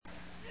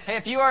Hey,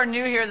 if you are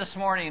new here this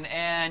morning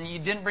and you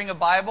didn't bring a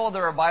Bible,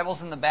 there are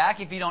Bibles in the back.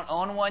 If you don't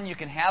own one, you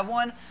can have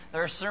one.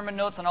 There are sermon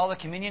notes on all the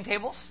communion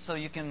tables, so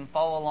you can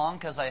follow along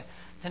because I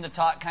tend to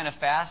talk kind of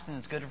fast, and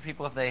it's good for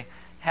people if they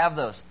have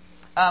those.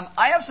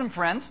 I have some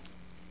friends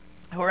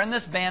who are in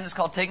this band. It's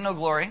called Take No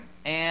Glory,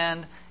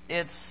 and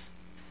it's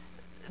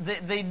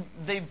they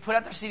put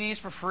out their CDs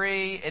for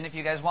free, and if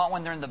you guys want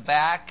one, they're in the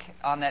back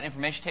on that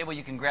information table.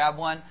 You can grab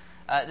one.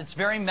 It's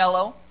very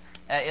mellow.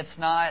 It's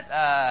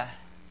not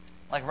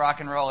like rock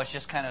and roll. It's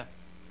just kind of,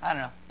 I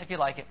don't know, if you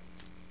like it.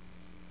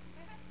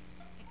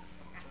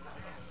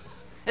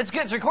 It's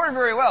good. It's recorded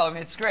very well. I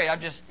mean, it's great.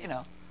 I'm just,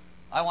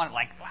 I want it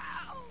like,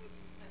 wow.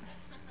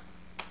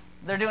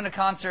 They're doing a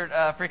concert,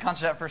 free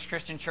concert at First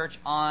Christian Church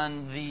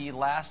on the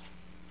last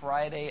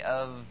Friday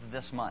of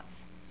this month,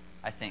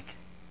 I think.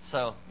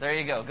 So there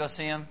you go. Go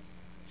see them.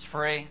 It's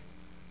free.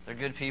 They're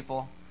good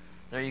people.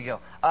 There you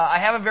go. I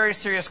have a very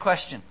serious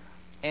question.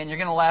 And you're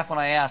going to laugh when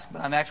I ask, but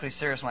I'm actually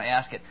serious when I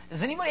ask it.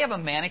 Does anybody have a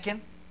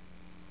mannequin?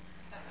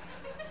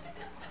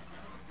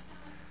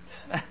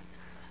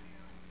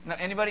 No,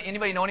 anybody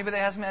know anybody that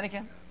has a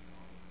mannequin?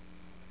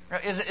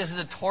 Is it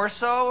a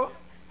torso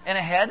and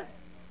a head?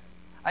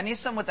 I need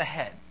some with a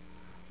head.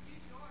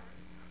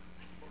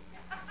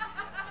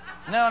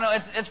 No,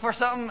 it's for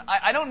something.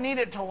 I don't need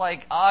it till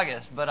like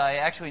August, but I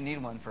actually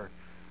need one for.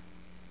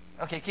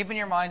 Okay, keep in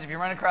your minds, if you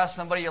run across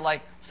somebody, you're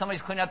like,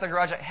 somebody's cleaning out their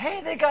garage, like,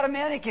 hey, they got a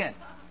mannequin.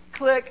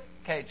 Click.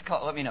 Okay,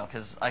 let me know,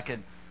 because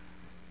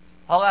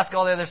I'll ask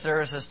all the other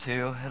services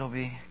too. It'll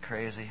be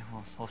crazy.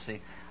 We'll see.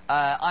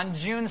 On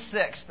June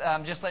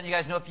 6th, just letting you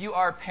guys know, if you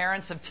are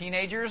parents of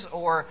teenagers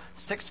or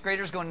 6th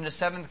graders going into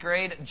 7th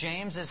grade,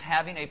 James is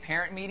having a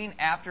parent meeting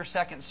after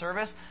second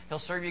service. He'll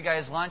serve you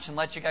guys lunch and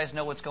let you guys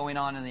know what's going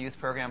on in the youth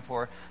program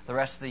for the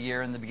rest of the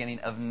year and the beginning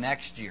of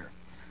next year.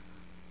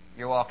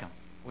 You're welcome.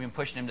 We've been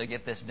pushing him to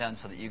get this done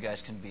so that you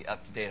guys can be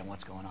up to date on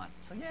what's going on.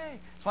 So yay. So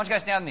why don't you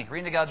guys stand with me,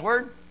 reading to God's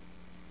Word.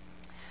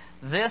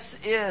 This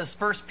is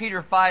 1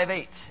 Peter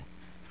 5:8,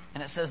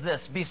 and it says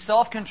this: Be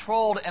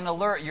self-controlled and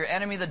alert. Your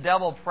enemy, the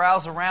devil,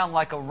 prowls around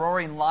like a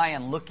roaring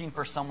lion looking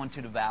for someone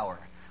to devour.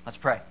 Let's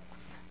pray.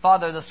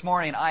 Father, this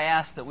morning I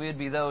ask that we would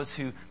be those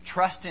who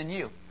trust in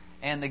you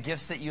and the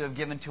gifts that you have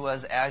given to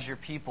us as your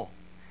people,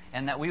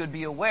 and that we would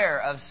be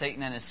aware of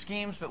Satan and his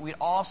schemes, but we'd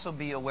also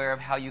be aware of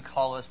how you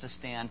call us to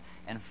stand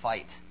and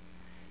fight.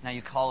 Now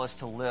you call us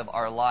to live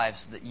our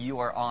lives so that you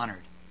are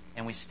honored,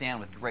 and we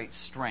stand with great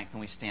strength, and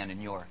we stand in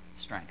your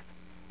strength.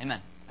 Amen.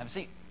 Have a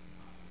seat.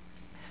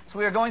 So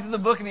we are going through the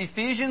book of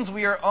Ephesians.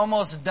 We are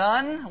almost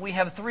done. We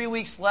have 3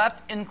 weeks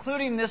left,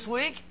 including this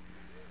week.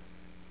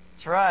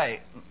 That's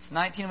right. It's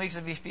 19 weeks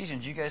of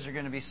Ephesians. You guys are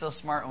going to be so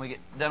smart when we get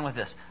done with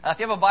this. If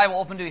you have a Bible,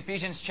 open to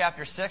Ephesians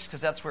chapter 6, because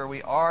that's where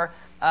we are.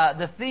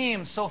 The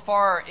theme so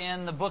far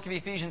in the book of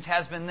Ephesians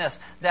has been this,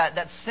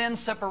 that sin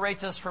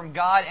separates us from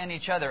God and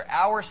each other.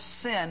 Our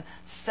sin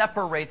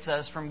separates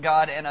us from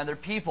God and other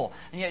people.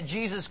 And yet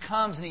Jesus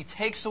comes and He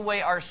takes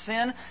away our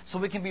sin so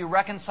we can be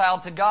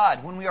reconciled to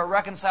God. When we are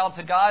reconciled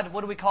to God,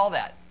 what do we call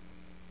that?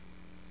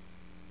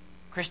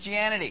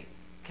 Christianity.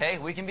 Okay,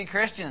 we can be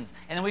Christians.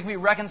 And then we can be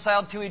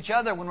reconciled to each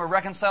other. When we're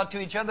reconciled to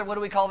each other, what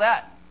do we call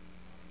that?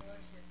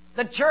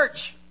 The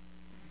church.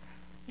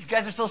 You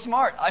guys are so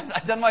smart.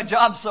 I've done my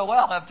job so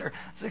well after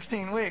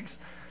 16 weeks.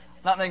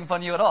 Not making fun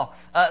of you at all.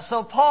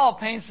 So Paul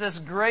paints this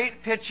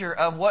great picture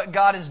of what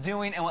God is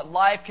doing and what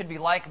life could be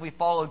like if we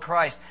followed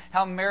Christ.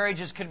 How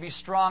marriages could be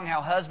strong, how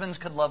husbands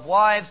could love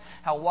wives,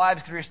 how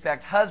wives could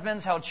respect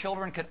husbands, how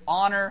children could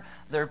honor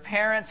their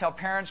parents, how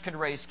parents could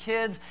raise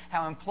kids,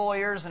 how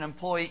employers and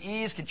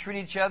employees could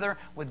treat each other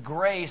with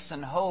grace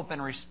and hope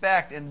and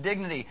respect and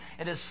dignity.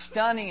 It is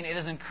stunning. It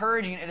is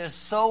encouraging. It is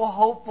so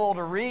hopeful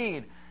to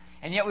read.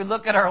 And yet we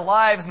look at our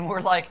lives and we're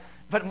like,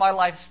 but my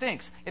life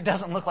stinks. It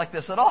doesn't look like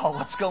this at all.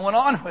 What's going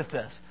on with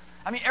this?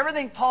 I mean,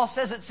 everything Paul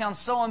says, it sounds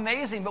so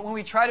amazing, but when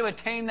we try to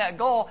attain that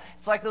goal,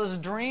 it's like those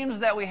dreams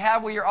that we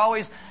have where you're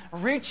always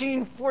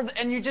reaching for,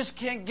 and you just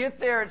can't get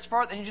there. It's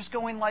far, and you're just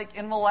going like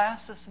in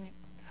molasses. And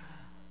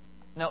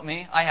no,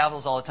 me? I have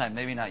those all the time.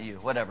 Maybe not you.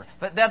 Whatever.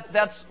 But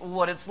that's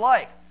what it's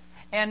like.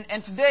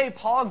 And today,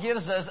 Paul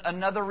gives us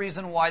another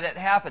reason why that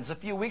happens. A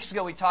few weeks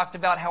ago, we talked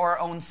about how our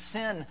own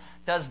sin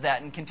does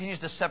that and continues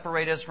to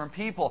separate us from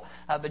people.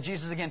 But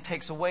Jesus, again,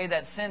 takes away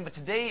that sin. But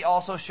today, He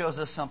also shows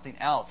us something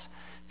else.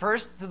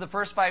 First, through the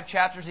first 5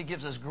 chapters, He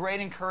gives us great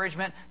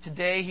encouragement.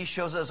 Today, He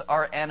shows us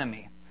our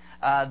enemy.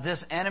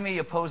 This enemy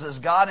opposes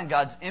God and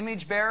God's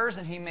image bearers,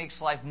 and he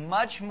makes life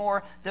much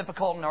more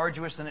difficult and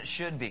arduous than it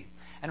should be.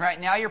 And right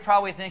now, you're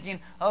probably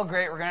thinking, oh,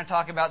 great, we're going to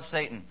talk about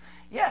Satan.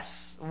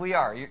 Yes, we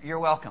are. You're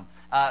welcome.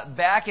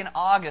 Back in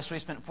August, we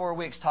spent 4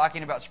 weeks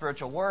talking about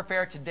spiritual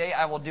warfare. Today,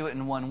 I will do it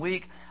in 1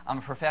 week. I'm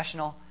a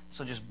professional,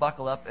 so just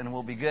buckle up and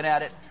we'll be good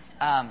at it.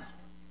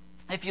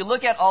 If you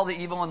look at all the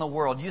evil in the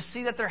world, you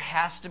see that there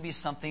has to be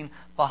something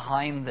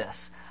behind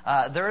this.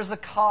 There is a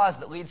cause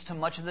that leads to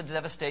much of the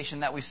devastation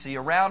that we see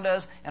around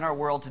us in our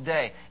world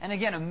today. And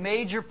again, a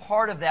major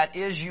part of that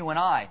is you and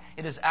I.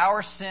 It is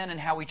our sin and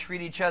how we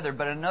treat each other.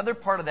 But another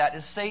part of that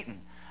is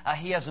Satan.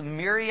 He has a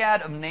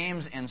myriad of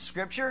names in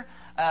Scripture.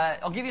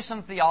 I'll give you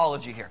some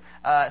theology here.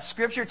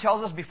 Scripture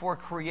tells us before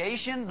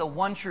creation, the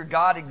one true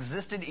God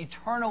existed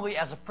eternally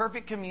as a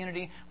perfect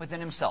community within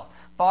Himself.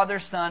 Father,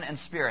 Son, and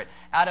Spirit.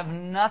 Out of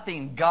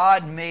nothing,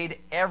 God made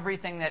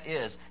everything that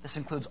is. This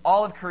includes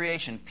all of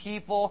creation,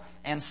 people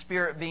and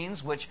spirit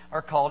beings, which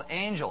are called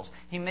angels.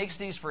 He makes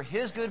these for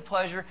His good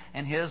pleasure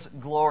and His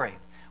glory.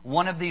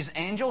 One of these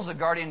angels, a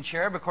guardian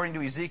cherub, according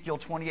to Ezekiel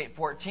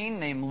 28:14,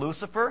 named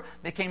Lucifer,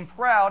 became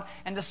proud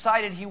and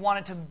decided he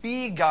wanted to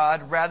be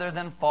God rather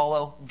than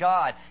follow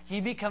God. He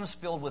becomes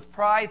filled with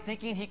pride,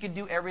 thinking he could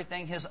do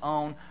everything his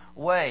own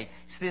way.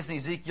 You see this in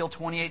Ezekiel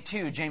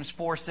 28:2, James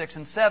 4:6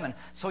 and 7.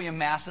 So he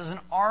amasses an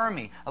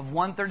army of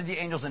 1/3 of the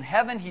angels in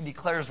heaven. He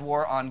declares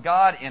war on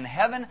God in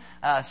heaven.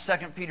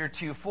 2 Peter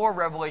 2:4,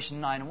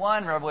 Revelation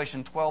 9:1,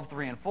 Revelation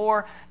 12:3 and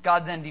 4.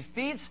 God then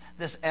defeats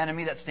this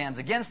enemy that stands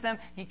against them.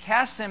 He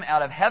casts him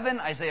out of heaven.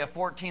 Isaiah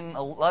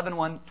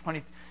 14:11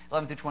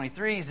 through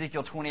 23,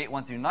 Ezekiel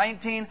 28:1 through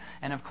 19.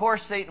 And of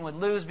course, Satan would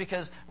lose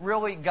because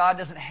really God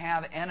doesn't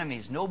have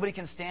enemies. Nobody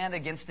can stand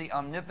against the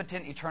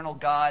omnipotent, eternal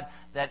God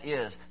that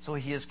is. So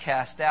he is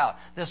cast out.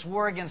 This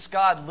war against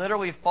God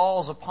literally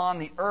falls upon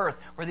the earth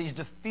where these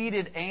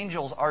defeated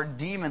angels are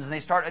demons and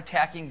they start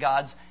attacking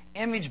God's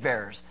image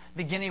bearers,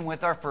 beginning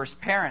with our first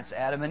parents,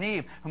 Adam and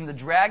Eve, whom the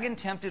dragon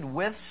tempted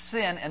with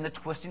sin and the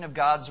twisting of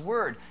God's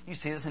word. You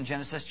see this in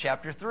Genesis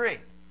chapter 3.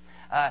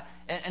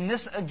 And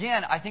this,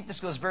 again, I think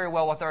this goes very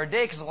well with our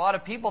day because a lot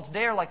of people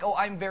today are like, oh,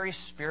 I'm very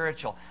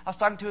spiritual. I was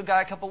talking to a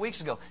guy a couple weeks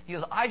ago. He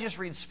goes, I just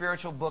read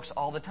spiritual books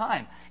all the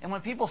time. And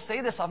when people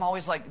say this, I'm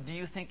always like, do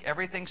you think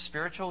everything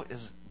spiritual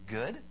is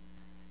good?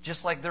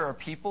 Just like there are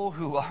people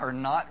who are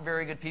not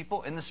very good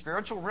people. In the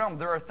spiritual realm,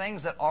 there are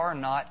things that are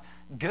not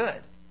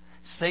good.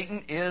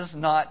 Satan is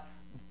not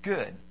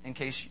good, in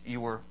case you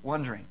were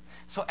wondering.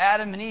 So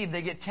Adam and Eve,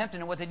 they get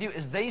tempted, and what they do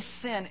is they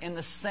sin in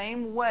the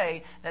same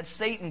way that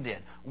Satan did,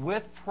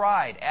 with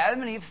pride.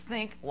 Adam and Eve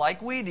think,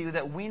 like we do,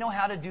 that we know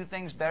how to do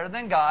things better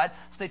than God,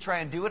 so they try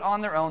and do it on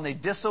their own. They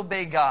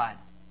disobey God.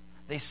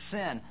 They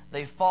sin,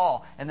 they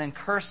fall, and then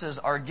curses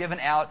are given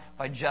out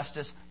by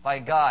justice by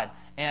God.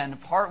 And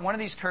one of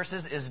these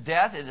curses is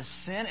death, it is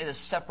sin, it is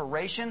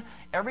separation.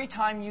 Every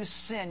time you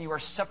sin, you are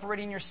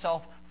separating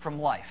yourself from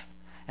life.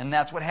 And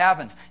that's what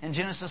happens. In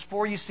Genesis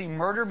 4, you see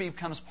murder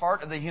becomes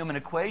part of the human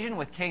equation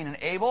with Cain and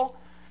Abel.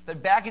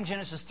 But back in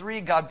Genesis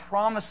 3, God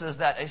promises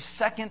that a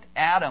second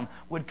Adam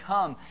would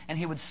come and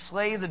he would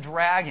slay the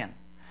dragon.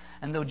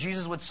 And though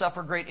Jesus would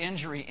suffer great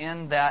injury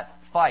in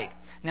that fight.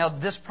 Now,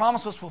 this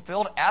promise was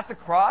fulfilled at the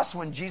cross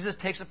when Jesus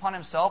takes upon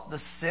himself the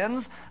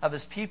sins of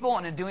his people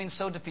and in doing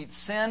so defeats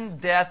sin,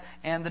 death,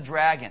 and the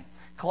dragon.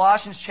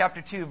 Colossians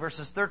chapter 2,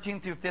 verses 13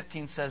 through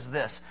 15 says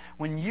this,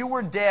 when you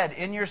were dead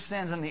in your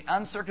sins and the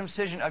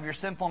uncircumcision of your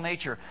sinful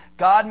nature,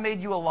 God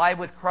made you alive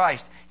with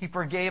Christ. He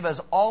forgave us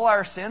all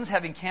our sins,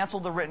 having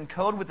canceled the written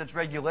code with its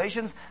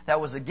regulations that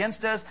was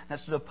against us,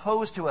 that stood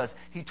opposed to us.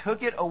 He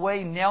took it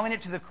away, nailing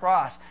it to the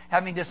cross.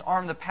 Having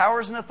disarmed the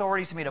powers and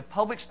authorities, He made a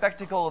public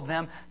spectacle of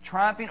them,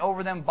 triumphing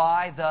over them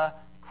by the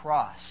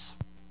cross.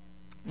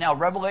 Now,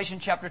 Revelation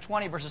chapter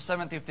 20, verses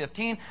 7 through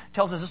 15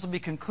 tells us this will be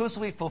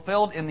conclusively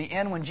fulfilled in the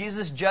end when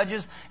Jesus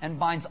judges and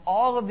binds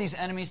all of these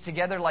enemies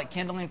together like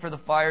kindling for the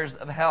fires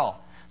of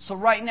hell. So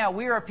right now,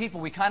 we are a people,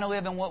 we kind of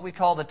live in what we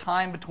call the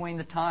time between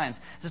the times.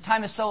 It's a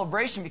time of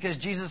celebration because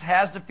Jesus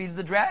has defeated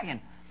the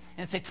dragon.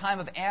 And it's a time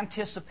of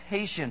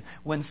anticipation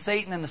when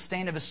Satan and the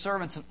stain of his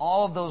servants and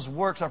all of those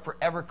works are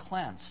forever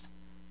cleansed.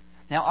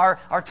 Now,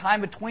 our time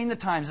between the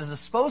times is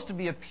supposed to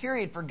be a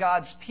period for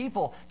God's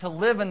people to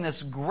live in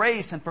this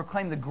grace and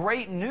proclaim the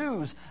great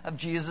news of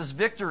Jesus'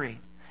 victory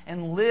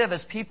and live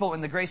as people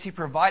in the grace He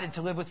provided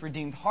to live with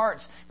redeemed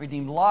hearts,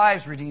 redeemed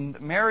lives,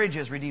 redeemed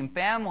marriages, redeemed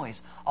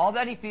families. All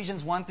that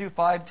Ephesians 1 through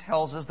 5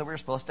 tells us that we're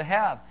supposed to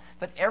have.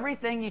 But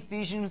everything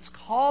Ephesians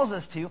calls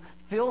us to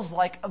feels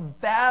like a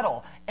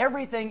battle.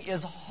 Everything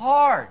is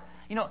hard.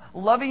 You know,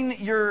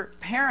 loving your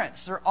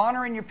parents or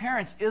honoring your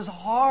parents is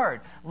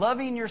hard.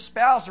 Loving your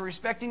spouse or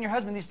respecting your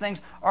husband, these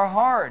things are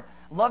hard.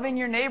 Loving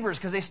your neighbors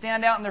because they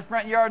stand out in their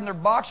front yard in their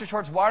boxer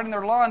shorts, watering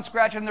their lawn,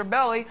 scratching their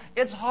belly.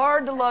 It's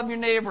hard to love your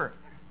neighbor.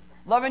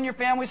 Loving your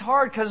family's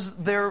hard because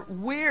they're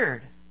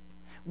weird.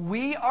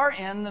 We are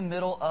in the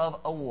middle of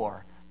a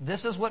war.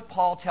 This is what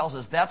Paul tells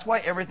us. That's why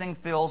everything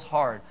feels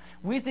hard.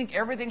 We think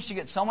everything should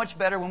get so much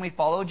better when we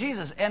follow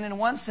Jesus. And in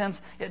one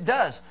sense, it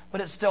does. But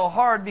it's still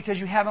hard because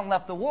you haven't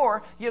left the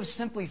war. You have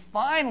simply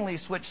finally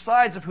switched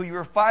sides of who you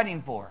were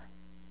fighting for.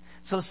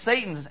 So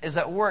Satan is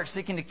at work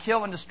seeking to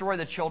kill and destroy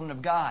the children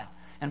of God.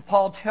 And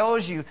Paul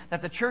tells you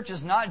that the church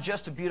is not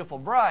just a beautiful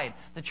bride.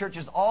 The church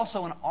is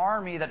also an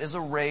army that is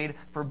arrayed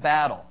for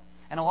battle.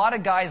 And a lot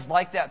of guys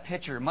like that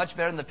picture much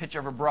better than the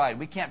picture of a bride.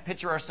 We can't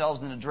picture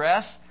ourselves in a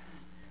dress.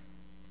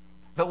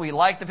 But we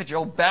like the picture,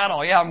 oh,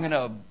 battle, yeah, I'm going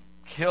to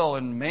kill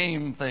and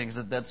maim things.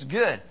 That's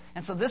good.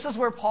 And so this is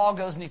where Paul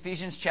goes in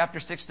Ephesians chapter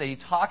 6 today. He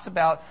talks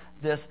about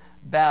this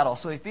battle.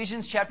 So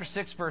Ephesians chapter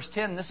 6, verse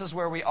 10, this is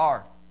where we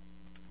are.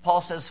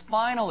 Paul says,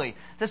 finally,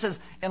 this is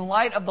in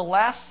light of the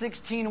last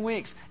 16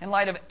 weeks, in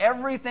light of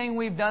everything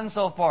we've done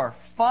so far,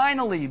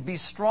 finally be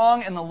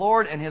strong in the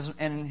Lord and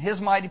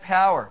His mighty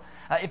power.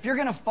 If you're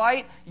going to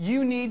fight,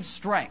 you need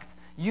strength.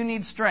 You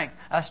need strength.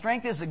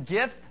 Strength is a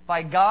gift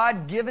by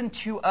God given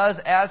to us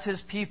as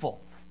His people.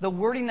 The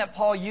wording that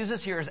Paul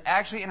uses here is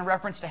actually in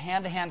reference to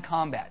hand-to-hand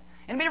combat.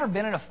 Anybody ever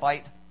been in a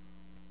fight?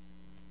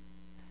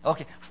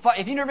 Okay,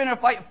 if you've never been in a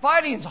fight,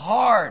 fighting's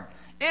hard.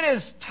 It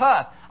is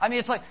tough. I mean,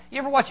 it's like, you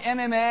ever watch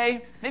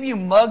MMA? Maybe you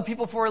mug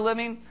people for a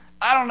living?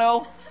 I don't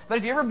know. But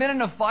if you've ever been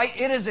in a fight,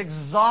 it is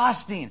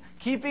exhausting.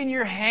 Keeping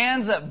your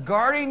hands up,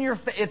 guarding your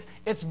face,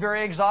 it's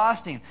very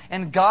exhausting.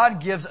 And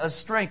God gives us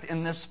strength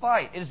in this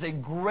fight. It is a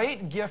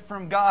great gift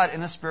from God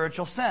in a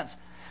spiritual sense.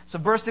 So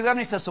verse 11,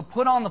 he says, so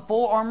put on the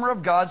full armor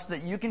of God so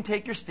that you can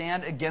take your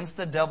stand against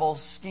the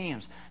devil's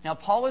schemes. Now,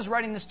 Paul is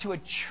writing this to a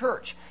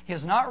church. He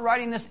is not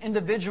writing this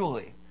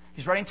individually.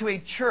 He's writing to a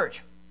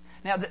church.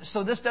 Now,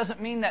 so this doesn't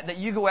mean that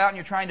you go out and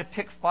you're trying to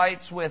pick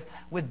fights with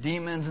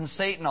demons and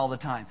Satan all the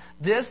time.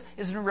 This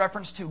is in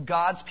reference to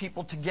God's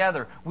people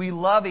together. We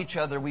love each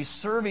other. We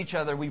serve each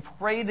other. We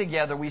pray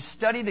together. We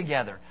study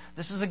together.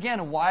 This is,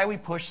 again, why we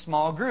push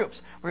small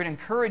groups. We're going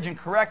to encourage and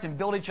correct and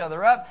build each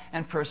other up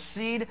and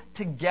proceed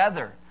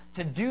together.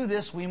 To do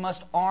this, we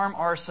must arm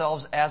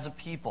ourselves as a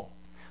people.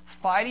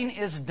 Fighting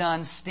is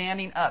done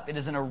standing up. It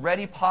is in a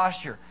ready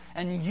posture.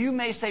 And you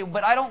may say,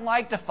 but I don't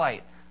like to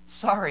fight.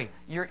 Sorry,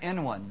 you're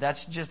in one.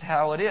 That's just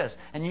how it is.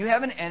 And you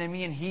have an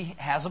enemy and he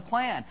has a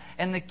plan.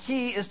 And the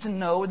key is to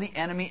know the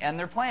enemy and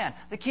their plan.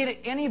 The key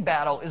to any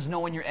battle is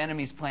knowing your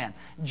enemy's plan.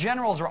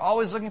 Generals are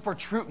always looking for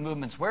troop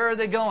movements. Where are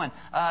they going?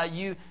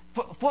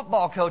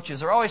 Football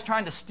coaches are always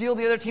trying to steal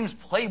the other team's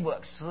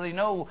playbooks so they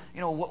know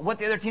what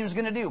the other team's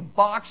going to do.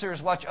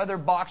 Boxers watch other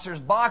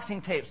boxers'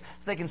 boxing tapes so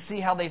they can see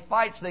how they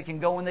fight, so they can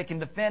go and they can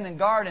defend and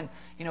guard and,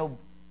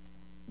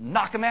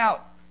 knock them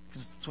out.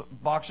 Because that's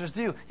what boxers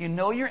do. You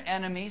know your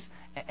enemies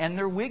and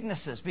their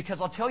weaknesses. Because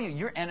I'll tell you,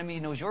 your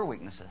enemy knows your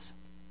weaknesses.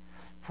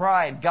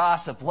 Pride,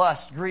 gossip,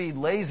 lust, greed,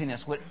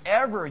 laziness,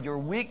 whatever your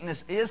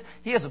weakness is,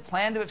 he has a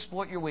plan to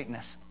exploit your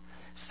weakness.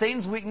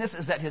 Satan's weakness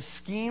is that his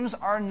schemes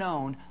are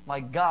known by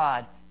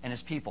God and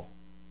His people.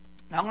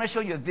 Now I'm going to show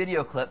you a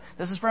video clip.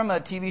 This is from a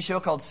TV show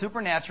called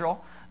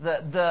Supernatural.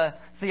 The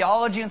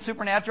theology in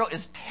Supernatural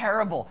is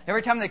terrible.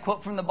 Every time they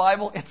quote from the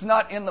Bible, it's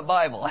not in the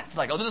Bible. It's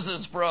like, this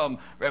is from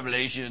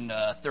Revelation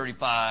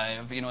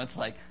 35. It's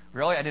like,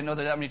 really? I didn't know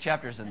there were that many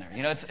chapters in there.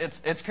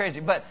 It's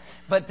crazy. But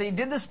they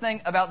did this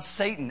thing about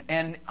Satan,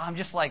 and I'm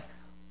just like,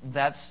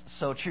 that's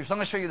so true. So I'm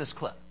going to show you this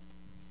clip.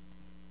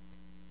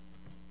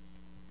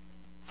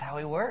 That's how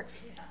he works.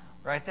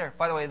 Right there.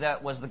 By the way,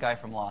 that was the guy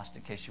from Lost,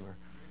 in case you were...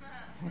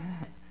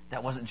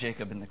 That wasn't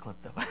Jacob in the clip,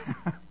 though.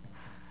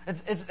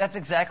 That's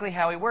exactly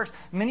how he works.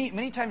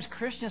 Many times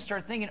Christians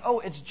start thinking,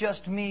 it's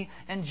just me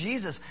and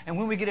Jesus. And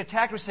when we get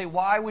attacked, we say,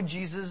 why would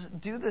Jesus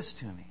do this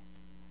to me?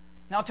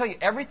 Now, I'll tell you,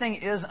 everything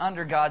is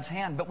under God's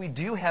hand, but we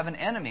do have an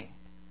enemy.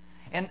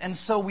 And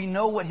so we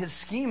know what his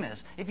scheme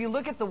is. If you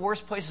look at the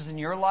worst places in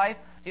your life,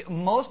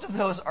 most of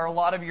those are a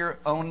lot of your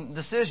own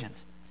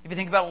decisions. If you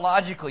think about it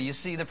logically, you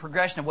see the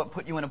progression of what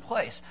put you in a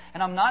place.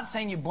 And I'm not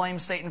saying you blame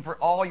Satan for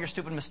all your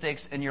stupid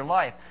mistakes in your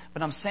life,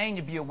 but I'm saying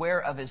you be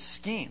aware of his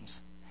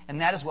schemes.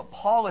 And that is what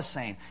Paul is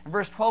saying. In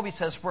verse 12 he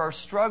says, for our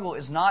struggle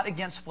is not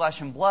against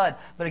flesh and blood,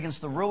 but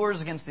against the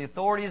rulers, against the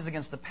authorities,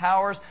 against the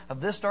powers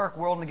of this dark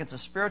world, and against the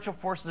spiritual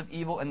forces of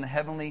evil in the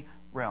heavenly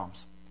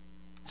realms.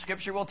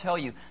 Scripture will tell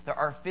you there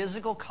are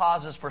physical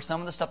causes for some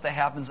of the stuff that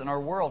happens in our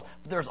world,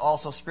 but there's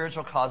also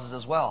spiritual causes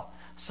as well.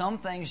 Some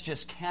things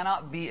just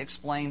cannot be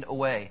explained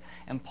away.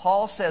 And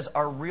Paul says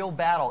our real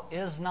battle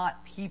is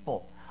not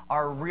people.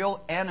 Our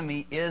real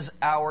enemy is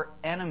our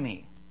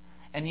enemy.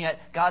 And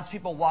yet, God's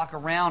people walk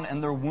around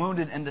and they're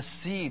wounded and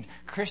deceived.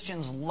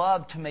 Christians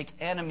love to make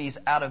enemies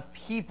out of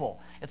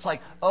people. It's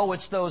like,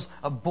 it's those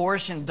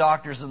abortion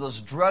doctors or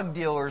those drug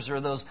dealers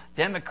or those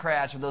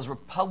Democrats or those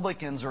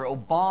Republicans or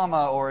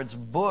Obama or it's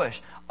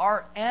Bush.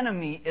 Our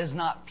enemy is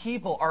not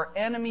people. Our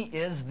enemy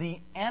is the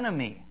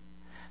enemy.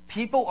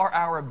 People are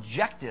our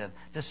objective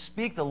to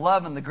speak the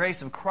love and the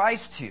grace of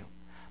Christ to.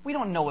 We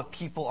don't know if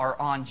people are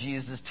on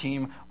Jesus'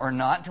 team or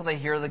not until they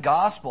hear the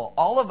gospel.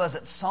 All of us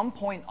at some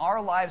point in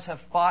our lives have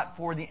fought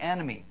for the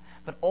enemy.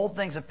 But old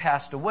things have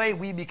passed away,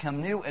 we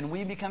become new, and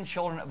we become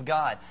children of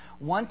God.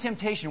 One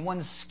temptation,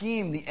 one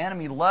scheme the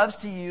enemy loves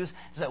to use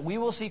is that we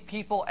will see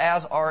people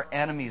as our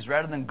enemies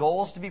rather than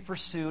goals to be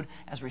pursued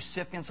as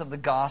recipients of the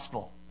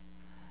gospel.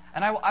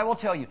 And I will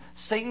tell you,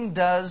 Satan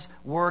does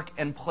work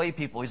and play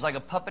people. He's like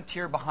a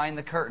puppeteer behind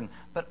the curtain.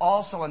 But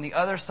also on the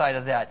other side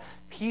of that,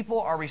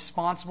 people are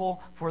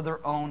responsible for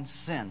their own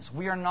sins.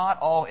 We are not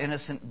all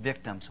innocent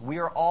victims. We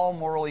are all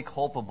morally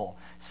culpable.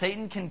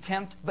 Satan can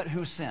tempt, but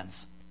who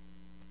sins?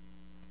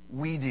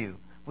 We do.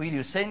 We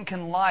do. Satan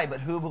can lie,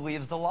 but who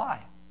believes the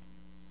lie?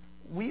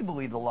 We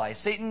believe the lie.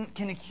 Satan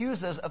can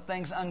accuse us of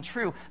things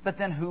untrue, but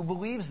then who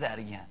believes that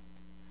again?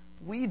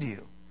 We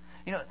do.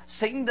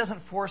 Satan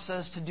doesn't force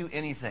us to do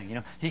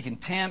anything. He can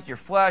tempt your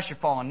flesh, your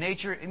fallen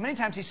nature. Many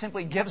times he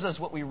simply gives us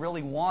what we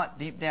really want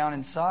deep down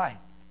inside.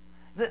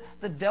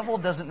 The devil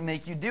doesn't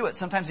make you do it.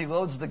 Sometimes he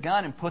loads the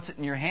gun and puts it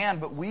in your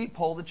hand, but we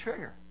pull the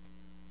trigger.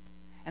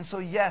 And so,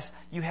 yes,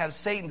 you have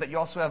Satan, but you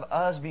also have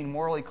us being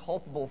morally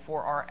culpable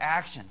for our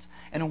actions.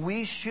 And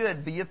we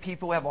should be a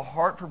people who have a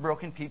heart for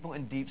broken people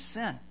in deep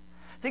sin.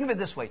 Think of it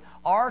this way.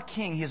 Our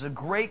King, He is a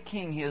great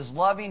King. He is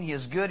loving, He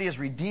is good, He is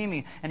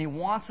redeeming, and He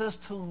wants us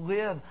to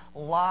live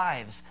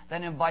lives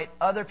that invite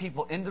other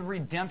people into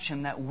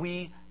redemption that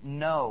we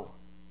know,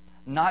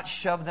 not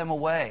shove them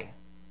away.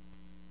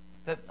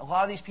 That a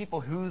lot of these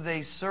people who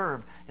they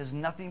serve is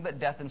nothing but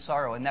death and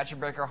sorrow, and that should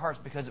break our hearts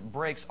because it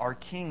breaks our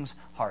King's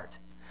heart.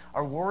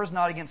 Our war is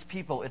not against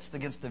people, it's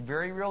against the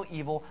very real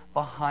evil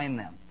behind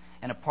them.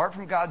 And apart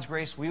from God's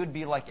grace, we would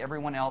be like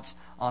everyone else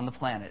on the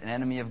planet, an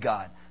enemy of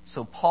God.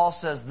 So Paul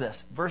says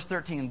this, verse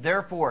 13,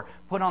 "Therefore,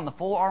 put on the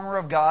full armor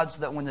of God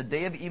so that when the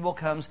day of evil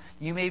comes,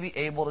 you may be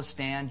able to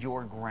stand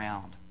your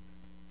ground."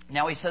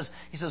 Now he says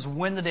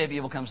when the day of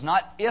evil comes,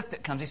 not if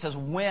it comes. He says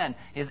when.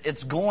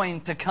 It's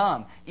going to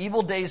come.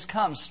 Evil days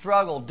come,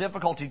 struggle,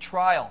 difficulty,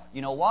 trial.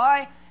 You know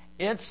why?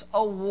 It's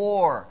a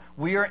war.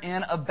 We are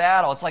in a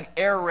battle. It's like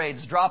air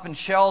raids dropping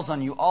shells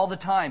on you all the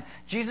time.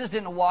 Jesus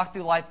didn't walk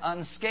through life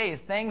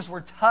unscathed. Things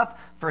were tough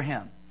for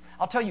Him.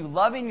 I'll tell you,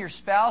 loving your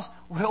spouse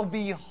will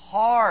be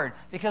hard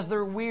because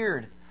they're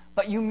weird.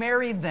 But you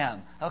married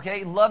them,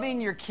 okay?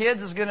 Loving your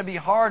kids is going to be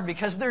hard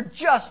because they're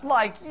just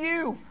like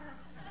you.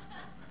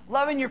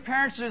 Loving your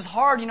parents is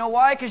hard. You know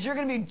why? Because you're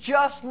going to be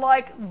just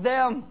like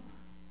them.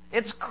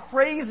 It's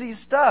crazy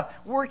stuff.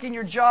 Working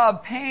your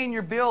job, paying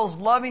your bills,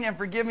 loving and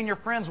forgiving your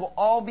friends will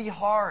all be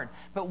hard.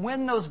 But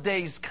when those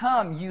days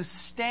come, you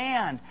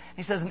stand.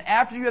 He says, and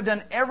after you have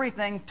done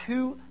everything,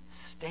 to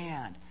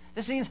stand.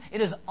 This means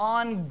it is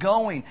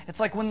ongoing. It's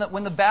like when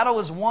the battle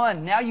is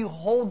won, now you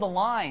hold the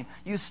line.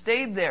 You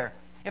stayed there.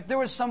 If there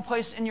was some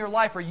place in your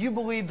life where you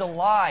believed a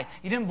lie,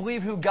 you didn't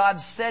believe who God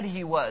said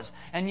He was,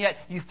 and yet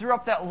you threw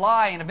up that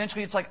lie, and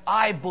eventually it's like,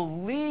 I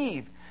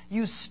believe.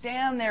 You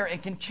stand there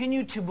and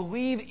continue to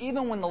believe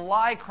even when the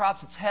lie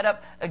crops its head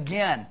up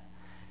again.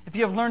 If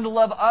you have learned to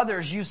love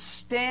others, you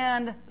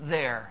stand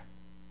there.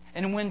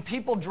 And when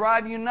people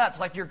drive you nuts,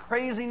 like your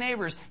crazy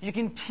neighbors, you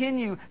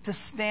continue to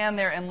stand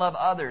there and love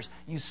others.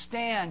 You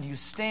stand, you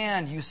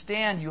stand, you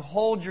stand, you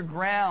hold your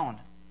ground.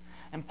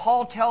 And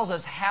Paul tells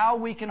us how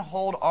we can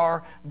hold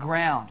our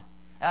ground.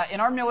 In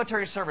our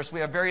military service, we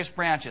have various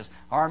branches.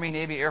 Army,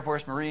 Navy, Air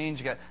Force, Marines,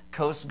 you got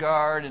Coast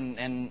Guard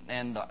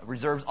and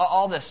reserves,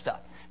 all this stuff.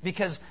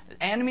 Because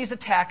enemies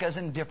attack us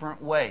in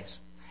different ways.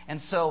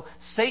 And so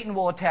Satan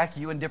will attack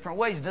you in different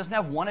ways. He doesn't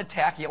have one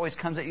attack. He always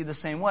comes at you the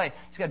same way.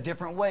 He's got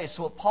different ways.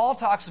 So what Paul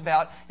talks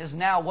about is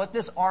now what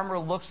this armor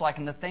looks like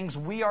and the things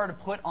we are to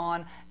put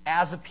on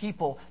as a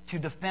people to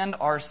defend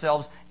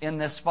ourselves in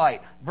this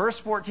fight. Verse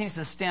 14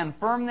 says, "Stand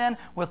firm then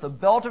with the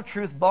belt of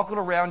truth buckled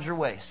around your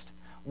waist."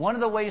 One of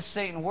the ways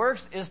Satan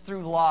works is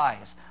through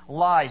lies.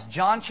 Lies.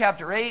 John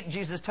chapter 8,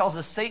 Jesus tells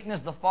us Satan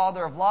is the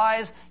father of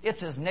lies.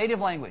 It's his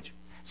native language.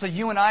 So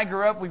you and I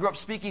we grew up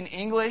speaking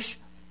English.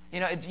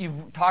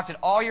 You've talked it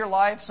all your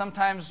life.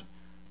 Sometimes,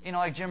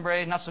 like Jim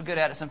Bray, not so good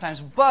at it sometimes.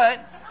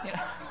 But,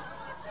 that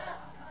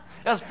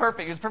was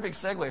perfect. It was a perfect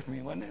segue for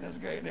me, wasn't it? That was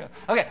great. Yeah.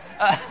 Okay.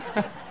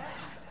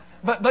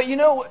 But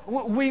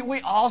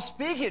we all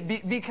speak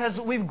it because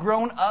we've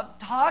grown up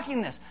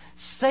talking this.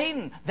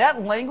 Satan,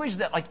 that language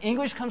that like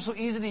English comes so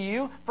easy to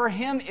you, for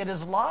him it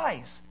is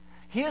lies.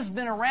 He has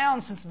been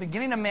around since the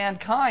beginning of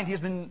mankind. He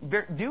has been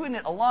doing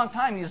it a long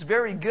time. He is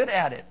very good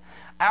at it.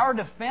 Our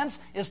defense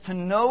is to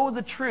know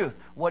the truth.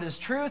 What is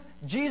truth?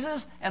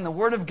 Jesus and the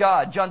Word of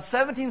God. John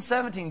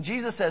 17:17,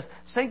 Jesus says,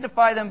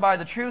 "Sanctify them by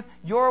the truth.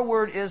 Your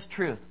word is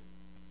truth."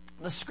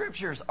 The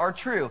Scriptures are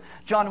true.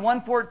 John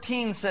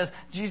 1:14 says,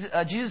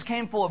 Jesus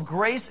came full of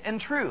grace and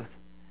truth.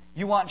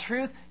 You want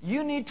truth?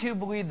 You need to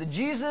believe the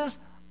Jesus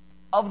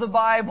of the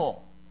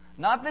Bible.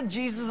 Not the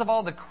Jesus of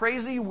all the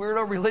crazy,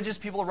 weirdo, religious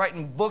people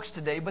writing books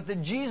today, but the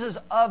Jesus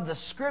of the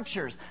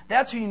Scriptures.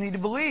 That's who you need to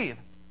believe.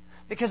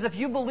 Because if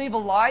you believe a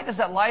lie, does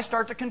that lie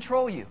start to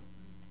control you?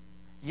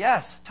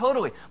 Yes,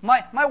 totally.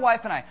 My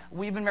wife and I,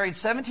 we've been married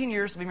 17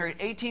 years. We've been married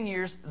 18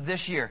 years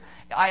this year.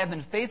 I have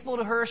been faithful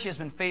to her. She has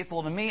been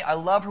faithful to me. I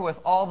love her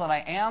with all that I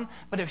am.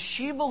 But if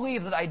she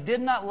believed that I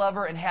did not love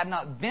her and had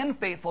not been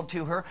faithful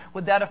to her,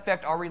 would that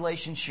affect our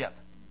relationship?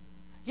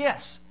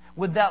 Yes.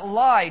 Would that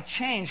lie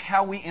change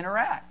how we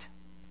interact?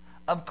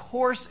 Of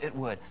course it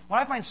would. What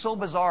I find so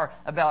bizarre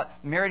about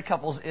married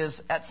couples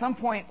is at some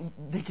point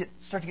they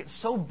start to get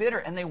so bitter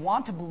and they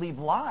want to believe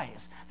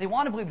lies. They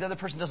want to believe the other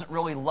person doesn't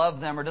really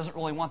love them or doesn't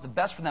really want the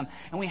best for them.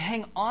 And we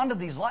hang on to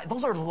these lies.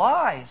 Those are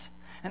lies.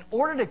 In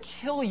order to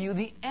kill you,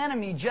 the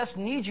enemy just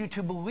needs you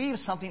to believe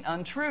something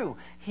untrue.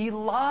 He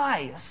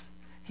lies.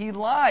 He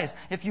lies.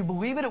 If you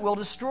believe it, it will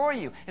destroy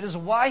you. It is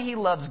why he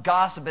loves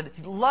gossip.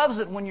 He loves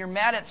it when you're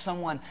mad at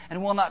someone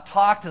and will not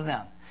talk to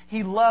them.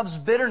 He loves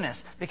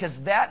bitterness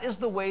because that is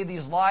the way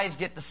these lies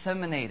get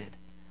disseminated.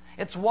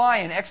 It's why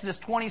in Exodus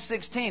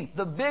 20:16,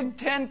 the big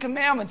 10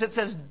 commandments, it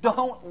says,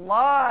 don't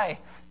lie.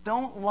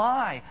 Don't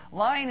lie.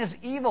 Lying is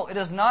evil. It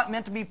is not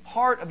meant to be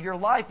part of your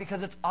life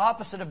because it's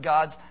opposite of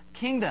God's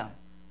kingdom.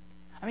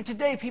 I mean,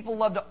 today people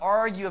love to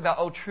argue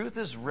about, truth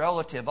is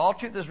relative. All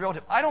truth is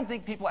relative. I don't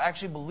think people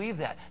actually believe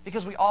that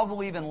because we all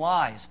believe in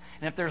lies.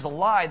 And if there's a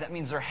lie, that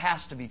means there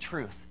has to be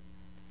truth.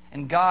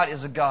 And God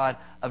is a God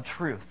of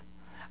truth.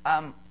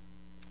 I'll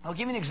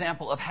give you an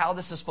example of how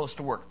this is supposed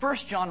to work. 1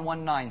 John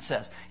 1:9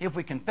 says, if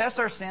we confess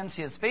our sins,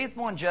 He is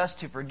faithful and just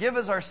to forgive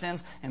us our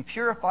sins and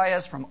purify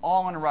us from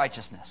all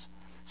unrighteousness.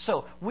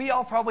 So we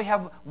all probably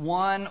have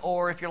one,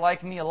 or if you're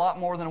like me, a lot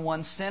more than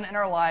one sin in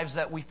our lives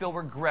that we feel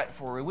regret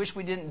for. We wish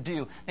we didn't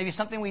do. Maybe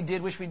something we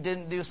did, wish we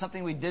didn't do.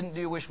 Something we didn't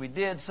do, wish we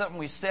did. Something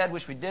we said,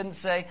 wish we didn't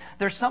say.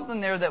 There's something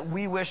there that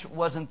we wish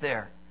wasn't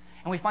there.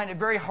 And we find it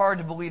very hard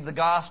to believe the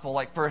gospel,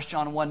 like 1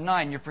 John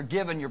 1:9. You're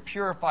forgiven, you're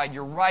purified,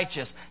 you're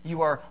righteous,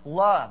 you are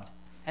loved.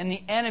 And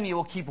the enemy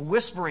will keep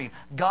whispering,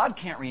 God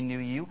can't renew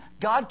you.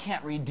 God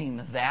can't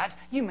redeem that.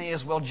 You may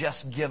as well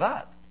just give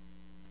up.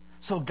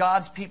 So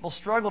God's people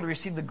struggle to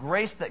receive the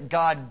grace that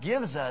God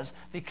gives us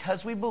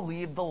because we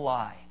believe the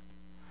lie.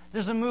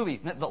 There's a movie,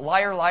 The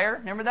Liar, Liar.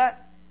 Remember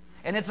that?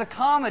 And it's a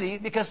comedy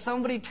because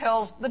somebody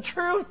tells the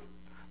truth.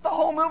 The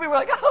whole movie, we're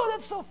like,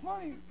 that's so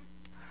funny.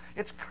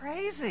 It's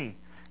crazy.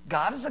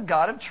 God is a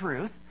God of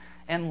truth,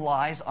 and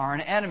lies are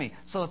an enemy.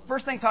 So the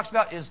first thing it talks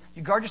about is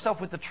you guard yourself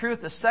with the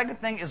truth. The second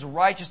thing is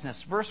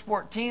righteousness. Verse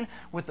 14,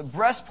 with the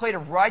breastplate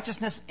of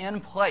righteousness in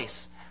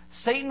place.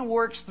 Satan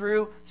works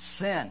through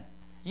sin.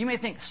 You may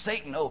think,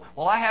 Satan,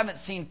 I haven't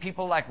seen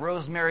people like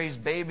Rosemary's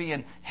Baby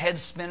and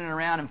heads spinning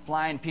around and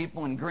flying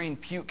people and green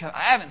puke.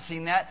 I haven't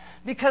seen that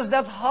because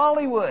that's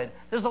Hollywood.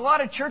 There's a lot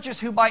of churches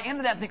who buy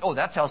into that and think,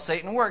 that's how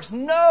Satan works.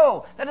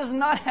 No, that is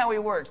not how he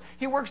works.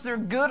 He works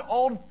through good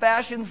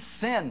old-fashioned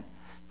sin.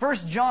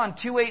 1 John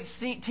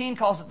 2:18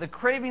 calls it the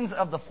cravings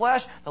of the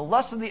flesh, the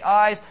lust of the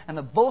eyes, and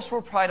the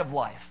boastful pride of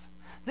life.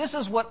 This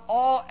is what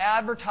all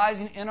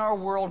advertising in our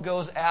world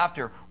goes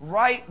after.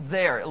 Right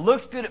there. It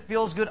looks good. It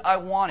feels good. I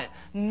want it.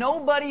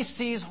 Nobody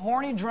sees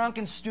horny, drunk,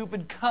 and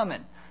stupid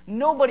coming.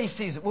 Nobody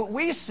sees it. What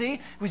we see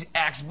is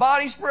Axe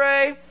body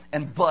spray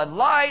and Bud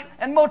Light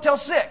and Motel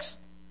 6.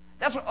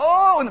 That's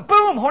what, and then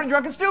boom, horny,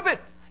 drunk, and stupid.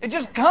 It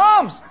just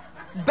comes.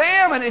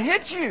 Bam, and it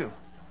hits you.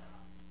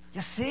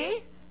 You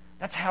see?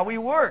 That's how we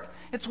work.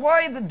 It's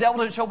why the devil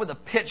didn't show up with a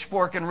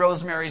pitchfork in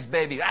Rosemary's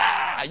Baby.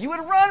 You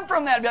would run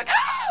from that and be like,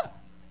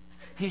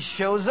 He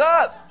shows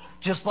up,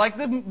 just like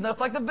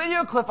the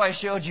video clip I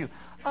showed you.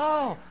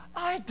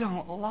 I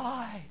don't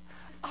lie.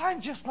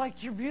 I'm just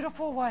like your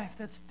beautiful wife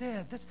that's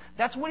dead.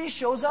 That's what he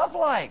shows up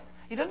like.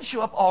 He doesn't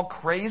show up all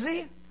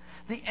crazy.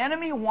 The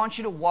enemy wants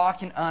you to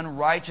walk in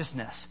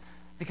unrighteousness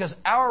because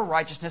our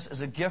righteousness is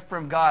a gift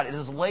from God. It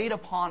is laid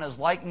upon us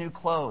like new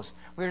clothes.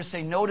 We are to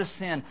say no to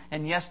sin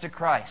and yes to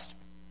Christ.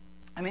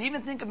 I mean,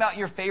 even think about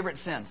your favorite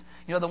sins.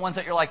 The ones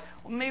that you're like,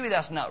 maybe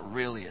that's not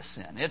really a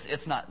sin.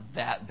 It's not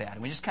that bad.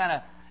 And we just kind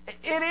of,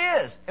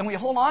 it is. And we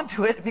hold on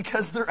to it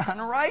because they're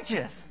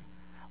unrighteous.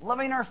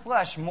 Loving our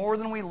flesh more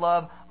than we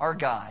love our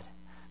God.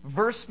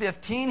 Verse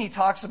 15, he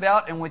talks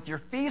about, and with your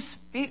feet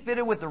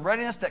fitted with the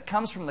readiness that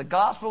comes from the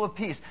gospel of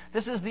peace.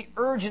 This is the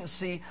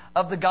urgency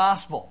of the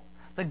gospel.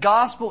 The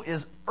gospel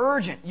is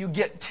urgent. You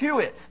get to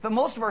it. But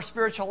most of our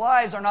spiritual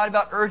lives are not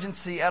about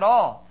urgency at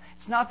all.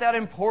 It's not that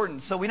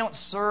important, so we don't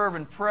serve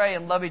and pray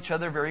and love each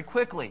other very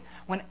quickly.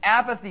 When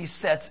apathy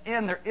sets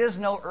in, there is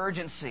no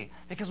urgency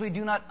because we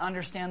do not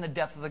understand the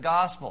depth of the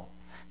gospel.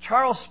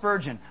 Charles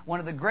Spurgeon, one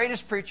of the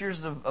greatest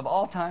preachers of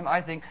all time,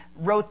 I think,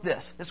 wrote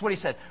this. This is what he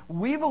said.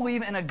 We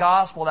believe in a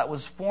gospel that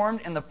was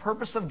formed in the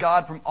purpose of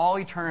God from all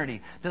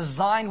eternity,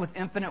 designed with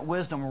infinite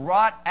wisdom,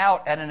 wrought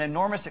out at an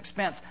enormous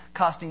expense,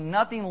 costing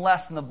nothing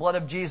less than the blood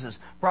of Jesus,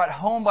 brought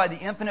home by the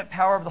infinite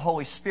power of the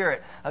Holy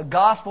Spirit, a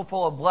gospel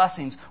full of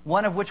blessings,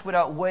 one of which would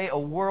outweigh a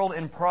world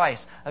in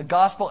price, a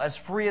gospel as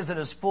free as it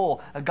is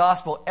full, a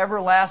gospel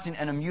everlasting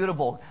and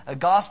immutable, a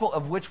gospel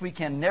of which we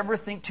can never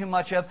think too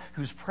much of,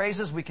 whose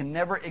praises we can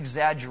never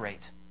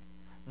exaggerate.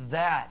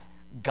 That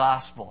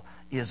gospel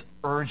is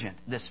urgent.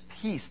 This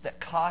peace that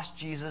cost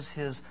Jesus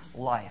his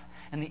life.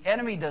 And the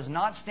enemy does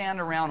not stand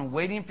around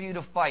waiting for you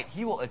to fight.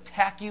 He will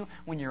attack you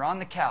when you're on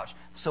the couch.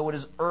 So it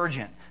is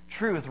urgent.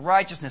 Truth,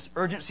 righteousness,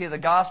 urgency of the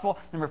gospel.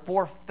 Number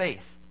 4,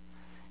 faith.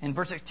 In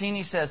verse 16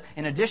 he says,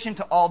 in addition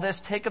to all this,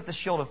 take up the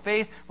shield of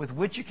faith with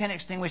which you can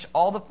extinguish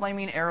all the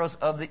flaming arrows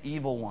of the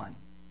evil one.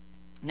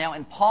 Now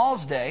in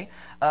Paul's day,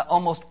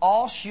 almost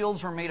all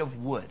shields were made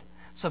of wood.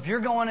 So if you're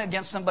going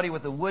against somebody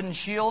with a wooden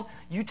shield,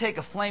 you take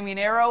a flaming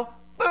arrow,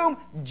 boom,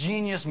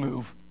 genius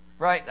move,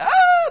 right?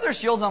 Their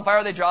shield's on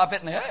fire, they drop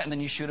it, and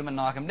then you shoot them and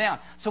knock them down.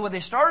 So what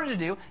they started to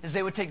do is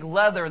they would take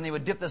leather and they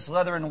would dip this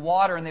leather in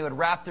water and they would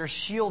wrap their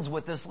shields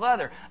with this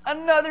leather.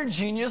 Another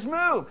genius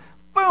move.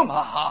 Boom,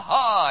 ha ha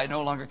ha, I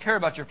no longer care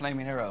about your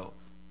flaming arrow.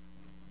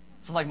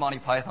 It's like Monty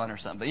Python or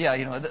something, but yeah,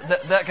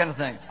 that kind of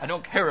thing. I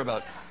don't care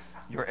about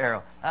Your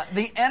arrow.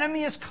 The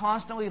enemy is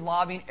constantly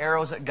lobbing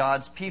arrows at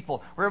God's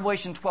people.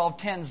 Revelation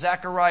 12:10,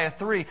 Zechariah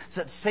 3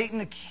 says that Satan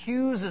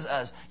accuses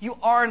us. You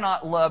are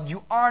not loved.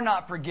 You are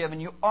not forgiven.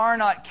 You are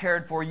not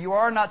cared for. You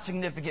are not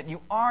significant.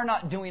 You are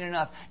not doing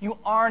enough. You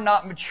are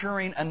not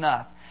maturing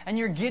enough. And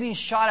you're getting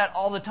shot at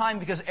all the time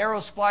because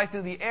arrows fly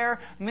through the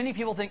air. Many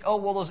people think, oh,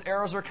 well, those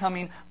arrows are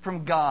coming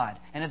from God.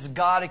 And it's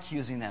God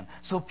accusing them.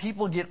 So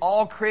people get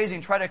all crazy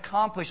and try to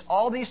accomplish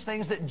all these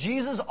things that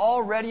Jesus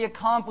already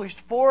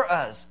accomplished for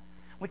us.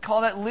 We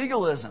call that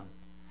legalism.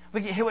 We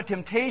get hit with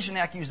temptation,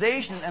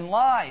 accusation, and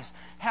lies.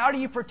 How do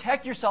you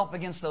protect yourself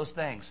against those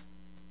things?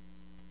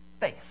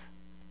 Faith.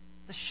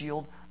 The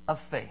shield of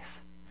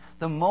faith.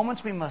 The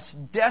moments we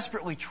must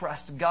desperately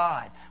trust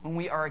God, when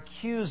we are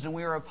accused and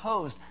we are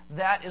opposed,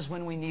 that is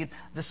when we need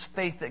this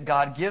faith that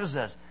God gives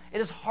us.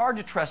 It is hard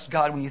to trust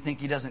God when you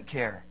think He doesn't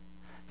care.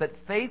 But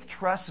faith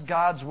trusts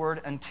God's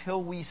Word until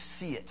we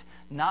see it,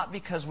 not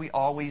because we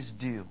always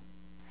do.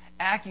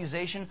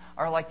 Accusation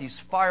are like these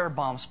fire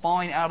bombs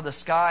falling out of the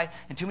sky,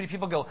 and too many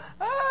people go,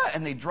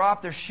 and they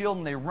drop their shield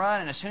and they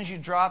run, and as soon as you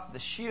drop the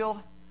shield,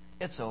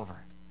 it's over.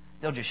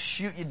 They'll just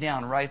shoot you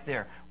down right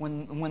there.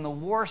 When the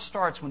war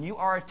starts, when you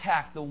are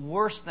attacked, the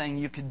worst thing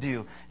you could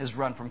do is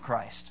run from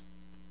Christ.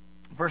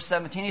 Verse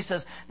 17, he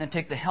says, then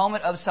take the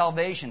helmet of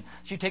salvation.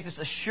 So you take this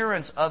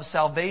assurance of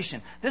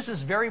salvation. This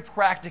is very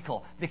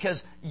practical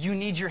because you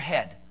need your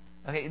head.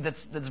 Okay,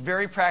 that's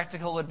very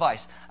practical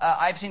advice.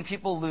 I've seen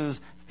people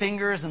lose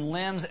fingers and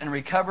limbs and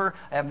recover.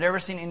 I've never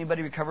seen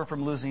anybody recover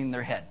from losing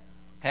their head.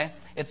 Okay,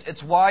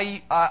 it's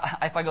why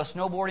if I go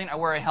snowboarding, I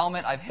wear a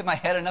helmet. I've hit my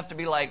head enough to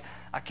be like,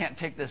 I can't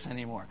take this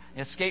anymore.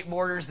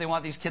 Skateboarders, they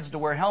want these kids to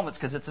wear helmets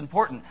because it's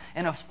important.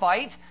 In a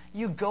fight,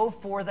 you go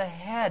for the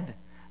head.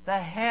 The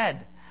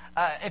head.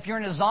 If you're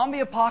in a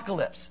zombie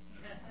apocalypse,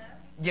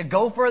 you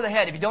go for the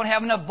head. If you don't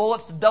have enough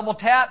bullets to double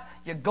tap,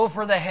 you go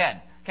for the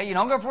head. Okay, you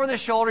don't go for the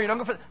shoulder, you don't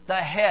go for the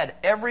head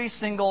every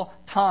single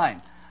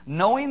time.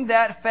 Knowing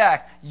that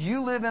fact,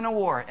 you live in a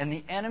war and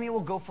the enemy will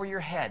go for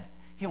your head.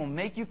 He will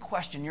make you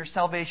question your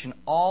salvation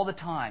all the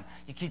time.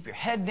 You keep your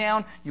head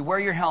down, you wear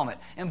your helmet.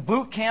 In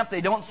boot camp, they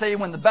don't say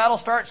when the battle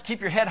starts, keep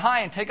your head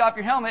high and take off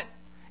your helmet.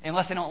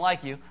 Unless they don't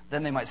like you,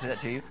 then they might say that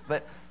to you.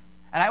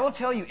 And I will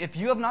tell you, if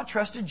you have not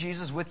trusted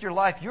Jesus with your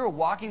life, you're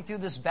walking through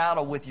this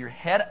battle with your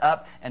head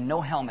up and no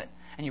helmet.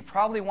 And you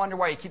probably wonder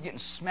why you keep getting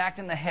smacked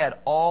in the head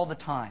all the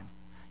time.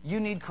 You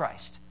need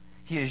Christ.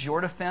 He is your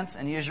defense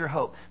and He is your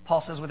hope.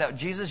 Paul says without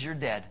Jesus, you're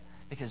dead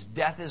because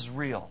death is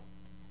real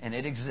and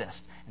it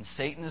exists. And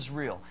Satan is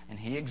real and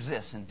he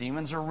exists. And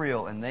demons are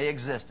real and they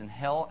exist. And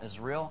hell is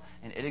real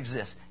and it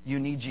exists. You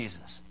need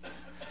Jesus.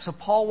 So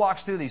Paul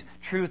walks through these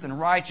truth and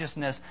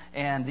righteousness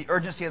and the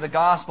urgency of the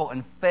gospel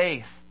and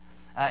faith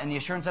and the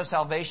assurance of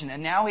salvation.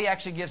 And now he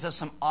actually gives us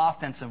some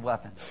offensive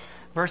weapons.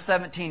 Verse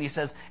 17, he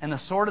says, and the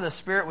sword of the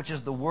Spirit, which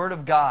is the Word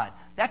of God.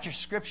 That's your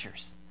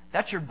scriptures.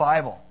 That's your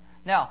Bible.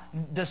 Now,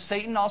 does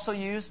Satan also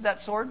use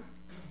that sword?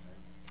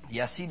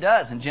 Yes, he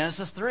does. In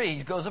Genesis 3,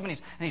 he goes up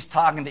and he's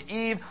talking to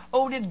Eve.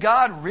 Oh, did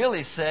God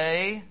really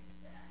say?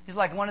 He's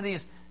like one of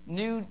these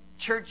new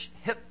church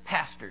hip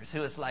pastors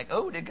who is like,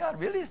 oh, did God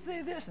really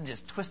say this? And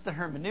just twist the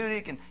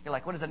hermeneutic. And you're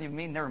like, what does that even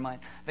mean? Never mind.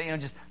 But,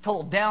 just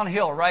total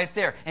downhill right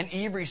there. And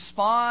Eve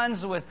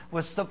responds with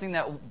something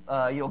that,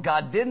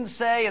 God didn't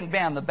say. And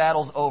bam, the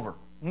battle's over.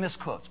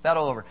 Misquotes.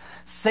 Battle over.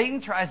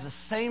 Satan tries the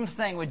same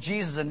thing with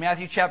Jesus in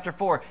Matthew chapter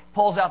 4.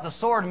 Pulls out the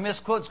sword,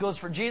 misquotes, goes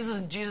for Jesus,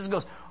 and Jesus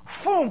goes,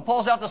 boom,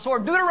 pulls out the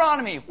sword.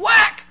 Deuteronomy,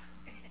 whack!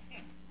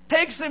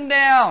 Takes him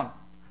down.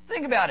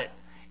 Think about it.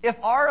 If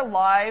our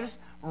lives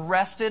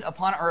rested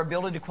upon our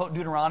ability to quote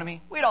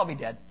Deuteronomy, we'd all be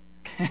dead.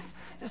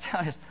 Just how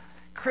it is.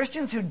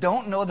 Christians who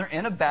don't know they're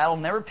in a battle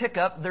never pick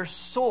up their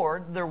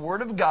sword, their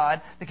Word of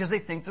God, because they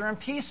think they're in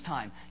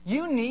peacetime.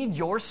 You need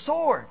your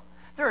sword.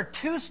 There are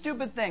two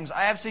stupid things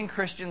I have seen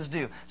Christians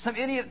do. Some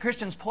idiot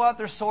Christians pull out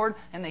their sword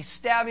and they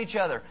stab each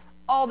other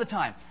all the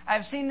time.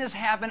 I've seen this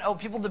happen. Oh,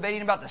 people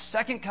debating about the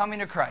second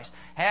coming of Christ.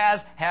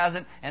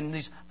 Hasn't.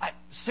 And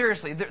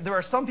seriously, there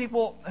are some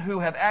people who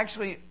have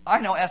actually,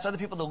 asked other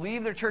people to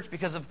leave their church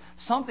because of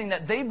something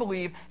that they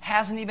believe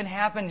hasn't even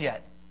happened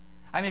yet.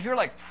 I mean, if you're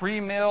like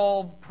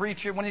pre-mill,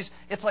 pre-trib, one of these,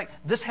 it's like,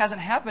 this hasn't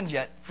happened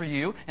yet for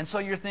you. And so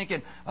you're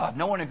thinking, oh,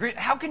 no one agrees.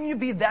 How can you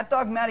be that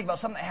dogmatic about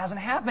something that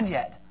hasn't happened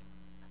yet?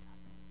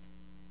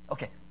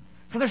 Okay,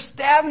 so they're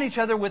stabbing each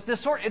other with this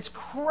sword. It's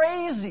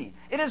crazy.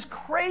 It is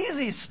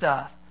crazy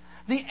stuff.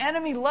 The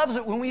enemy loves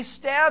it when we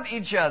stab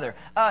each other.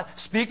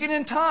 Speaking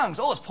in tongues.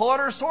 Oh, let's pull out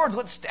our swords.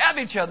 Let's stab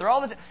each other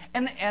all the time.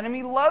 And the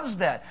enemy loves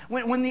that.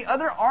 When the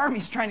other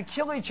army's trying to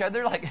kill each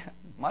other, like,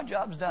 my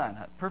job's done.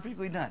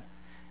 Perfectly done.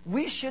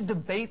 We should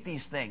debate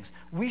these things.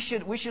 We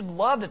should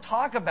love to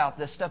talk about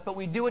this stuff, but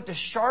we do it to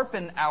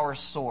sharpen our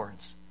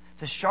swords.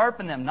 To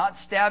sharpen them, not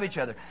stab each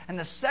other. And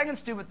the second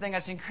stupid thing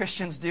I've seen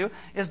Christians do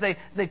is they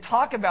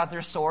talk about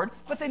their sword,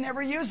 but they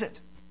never use it.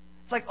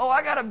 It's like, oh,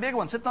 I got a big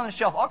one, sits on the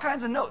shelf, all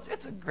kinds of notes.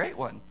 It's a great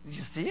one. Did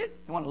you see it?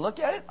 You want to look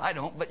at it? I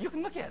don't, but you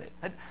can look at it.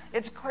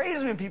 It's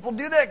crazy when people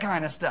do that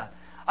kind of stuff.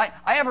 I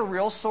have a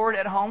real sword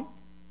at home.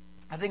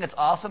 I think it's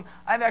awesome.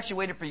 I've actually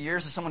waited for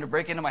years for someone to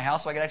break into my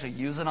house so I could actually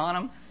use it on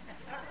them.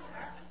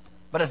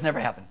 But it's never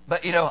happened.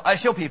 But, I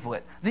show people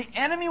it. The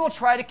enemy will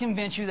try to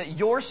convince you that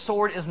your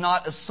sword is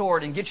not a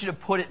sword and get you to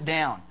put it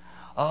down.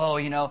 Oh,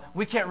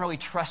 we can't really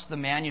trust the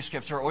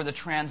manuscripts or the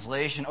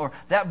translation, or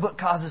that book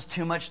causes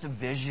too much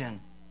division.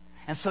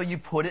 And so you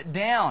put it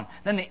down.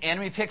 Then the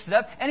enemy picks it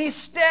up and he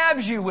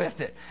stabs you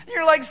with it. And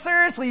you're like,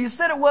 seriously, you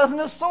said it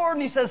wasn't a sword.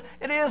 And he says,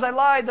 it is, I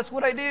lied, that's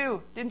what I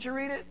do. Didn't you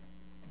read it?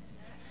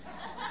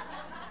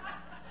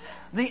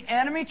 The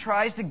enemy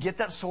tries to get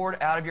that sword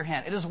out of your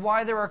hand. It is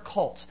why there are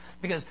cults.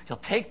 Because he'll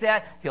take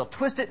that, he'll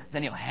twist it,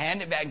 then he'll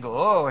hand it back and go,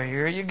 oh,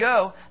 here you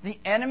go. The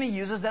enemy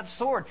uses that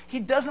sword.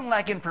 He doesn't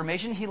lack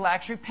information, he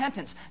lacks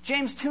repentance.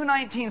 James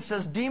 2:19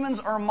 says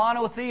demons are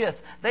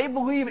monotheists. They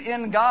believe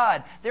in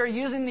God. They're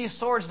using these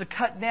swords to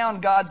cut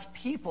down God's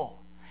people.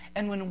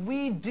 And when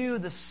we do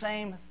the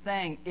same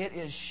thing, it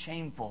is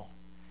shameful.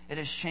 It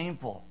is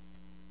shameful.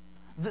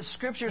 The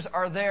Scriptures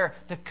are there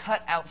to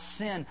cut out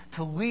sin,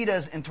 to lead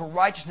us into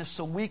righteousness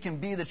so we can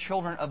be the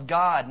children of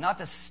God, not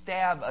to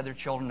stab other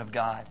children of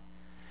God.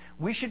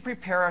 We should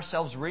prepare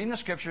ourselves reading the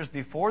Scriptures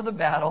before the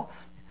battle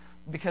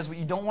because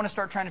you don't want to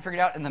start trying to figure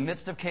it out in the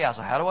midst of chaos.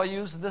 So how do I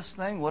use this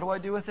thing? What do I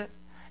do with it?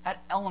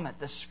 At Element,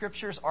 the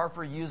Scriptures are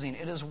for using.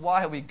 It is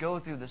why we go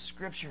through the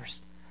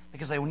Scriptures,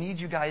 because I need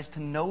you guys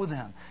to know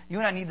them. You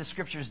and I need the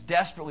Scriptures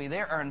desperately. They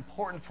are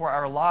important for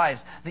our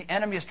lives. The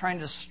enemy is trying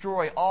to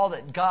destroy all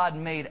that God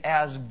made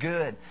as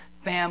good.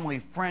 Family,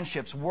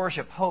 friendships,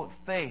 worship, hope,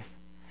 faith.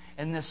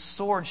 And this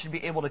sword should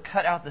be able to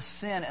cut out the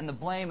sin and the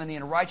blame and the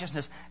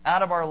unrighteousness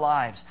out of our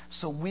lives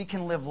so we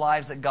can live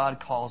lives that God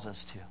calls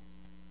us to.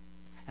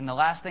 And the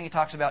last thing he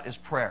talks about is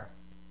prayer.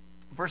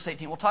 Verse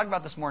 18, we'll talk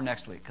about this more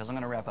next week because I'm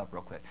going to wrap up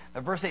real quick.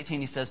 But verse 18,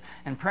 he says,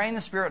 and pray in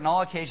the Spirit on all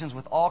occasions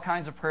with all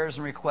kinds of prayers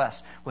and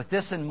requests. With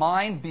this in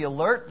mind, be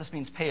alert. This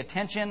means pay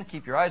attention,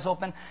 keep your eyes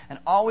open, and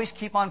always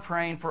keep on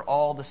praying for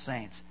all the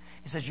saints.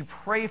 He says you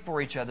pray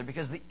for each other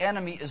because the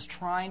enemy is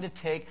trying to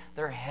take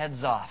their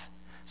heads off.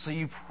 So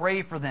you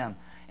pray for them.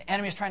 The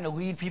enemy is trying to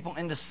lead people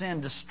into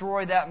sin,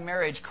 destroy that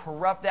marriage,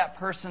 corrupt that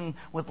person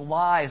with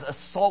lies,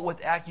 assault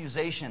with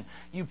accusation.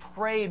 You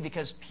pray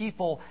because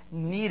people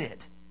need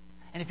it.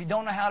 And if you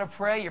don't know how to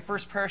pray, your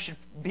first prayer should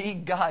be,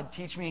 God,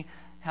 teach me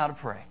how to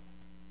pray.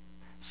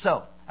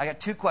 So, I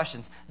got two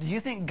questions. Do you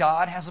think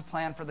God has a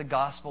plan for the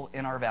gospel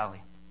in our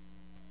valley?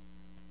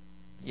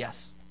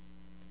 Yes.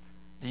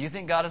 Do you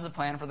think God has a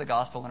plan for the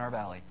gospel in our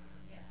valley?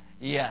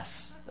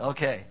 Yes.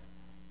 Okay.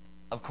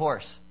 Of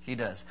course, He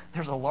does.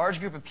 There's a large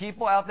group of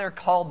people out there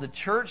called the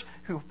church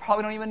who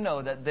probably don't even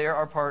know that they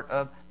are part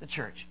of the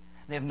church.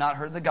 They have not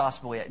heard the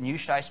gospel yet, and you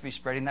should be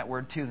spreading that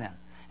word to them.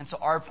 And so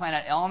our plan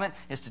at Element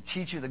is to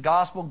teach you the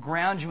gospel,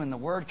 ground you in the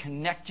Word,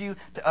 connect you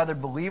to other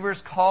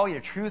believers, call you to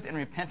truth and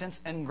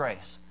repentance and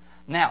grace.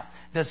 Now,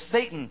 does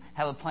Satan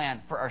have a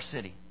plan for our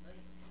city?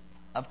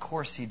 Of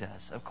course he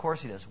does. Of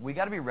course he does. We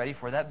got to be ready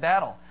for that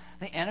battle.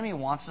 The enemy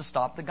wants to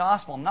stop the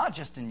gospel, not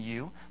just in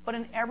you, but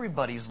in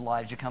everybody's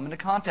lives you come into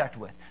contact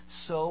with.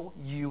 So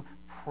you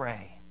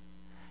pray.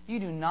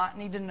 You do not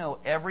need to know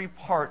every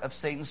part of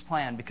Satan's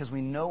plan because we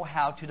know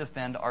how to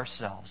defend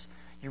ourselves.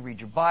 You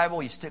read your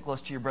Bible, you stick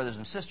close to your brothers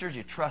and sisters,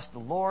 you trust the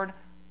Lord.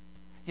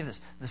 You have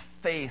this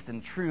faith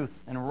and truth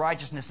and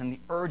righteousness and the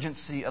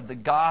urgency of the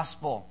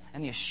gospel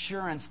and the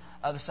assurance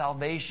of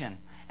salvation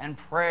and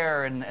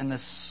prayer and the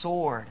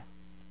sword.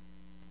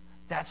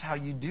 That's how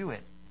you do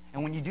it.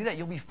 And when you do that,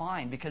 you'll be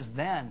fine because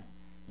then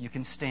you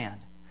can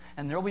stand.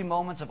 And there will be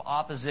moments of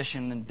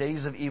opposition and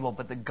days of evil,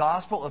 but the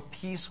gospel of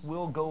peace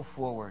will go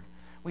forward.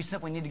 We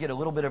simply need to get a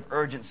little bit of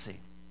urgency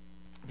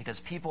because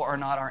people are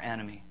not our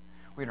enemy.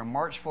 We're going to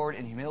march forward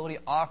in humility,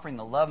 offering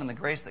the love and the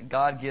grace that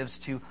God gives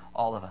to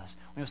all of us.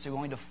 We must be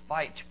willing to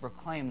fight to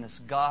proclaim this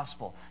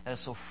gospel that is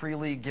so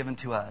freely given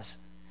to us.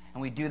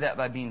 And we do that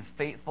by being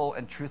faithful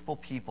and truthful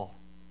people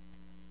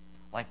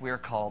like we are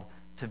called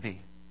to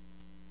be.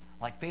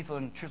 Like faithful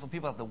and truthful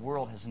people that the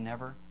world has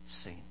never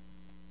seen.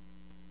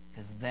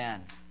 Because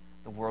then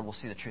the world will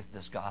see the truth of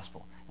this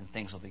gospel and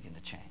things will begin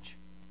to change.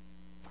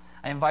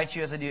 I invite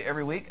you, as I do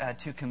every week,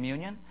 to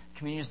communion.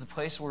 Communion is the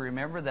place where we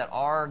remember that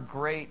our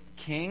great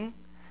King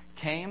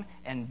came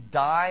and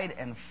died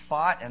and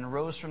fought and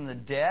rose from the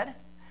dead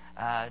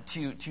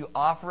to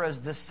offer us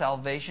this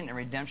salvation and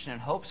redemption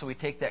and hope. So we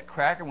take that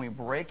cracker and we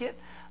break it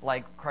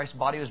like Christ's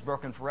body was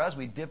broken for us.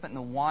 We dip it in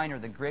the wine or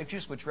the grape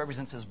juice, which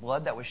represents His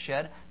blood that was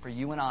shed for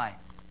you and I.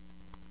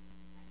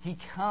 He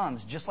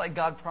comes just like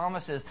God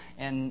promises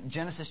in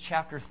Genesis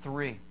chapter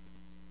 3.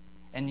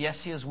 And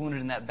yes, He is wounded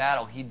in that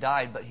battle. He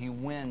died, but He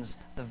wins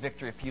the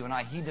victory for you and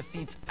I. He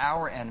defeats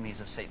our enemies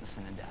of Satan,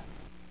 sin, and death.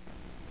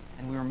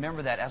 And we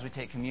remember that as we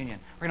take communion.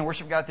 We're going to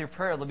worship God through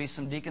prayer. There'll be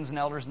some deacons and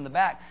elders in the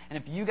back.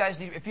 And if you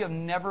have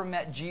never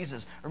met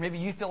Jesus, or maybe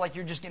you feel like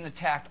you're just getting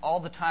attacked all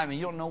the time and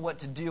you don't know what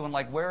to do and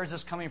like, where is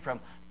this coming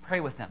from?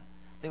 Pray with them.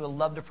 They would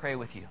love to pray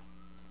with you.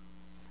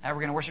 Now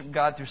we're going to worship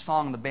God through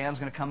song, and the band's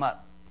going to come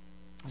up.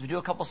 As we do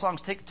a couple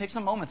songs, take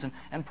some moments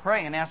and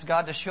pray and ask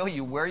God to show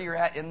you where you're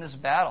at in this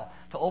battle,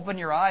 to open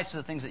your eyes to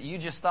the things that you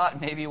just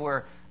thought maybe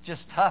were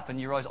just tough, and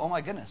you realize, oh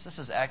my goodness, this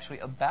is actually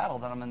a battle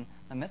that I'm in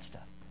the midst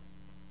of.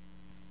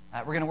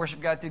 We're going to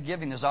worship God through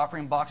giving. There's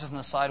offering boxes on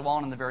the side wall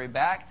and in the very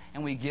back,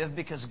 and we give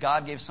because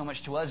God gave so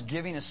much to us.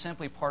 Giving is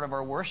simply part of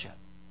our worship.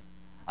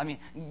 I mean,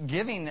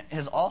 giving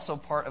is also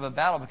part of a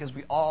battle because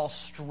we all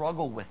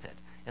struggle with it.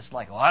 It's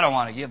like, I don't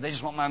want to give. They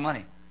just want my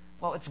money.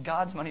 Well, it's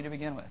God's money to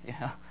begin with.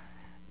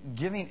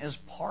 Giving is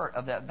part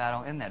of that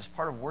battle in that. It's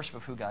part of worship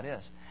of who God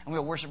is. And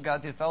we'll worship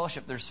God through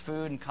fellowship. There's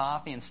food and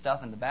coffee and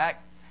stuff in the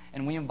back.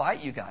 And we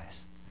invite you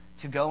guys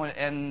to go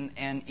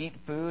and eat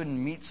food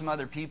and meet some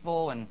other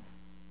people. And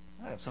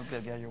I have something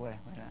good. Get out of your way.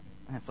 Look at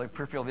that. It's like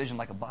peripheral vision,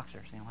 like a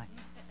boxer.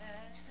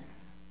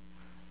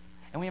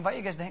 And we invite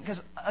you guys to hang.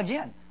 Because,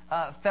 again,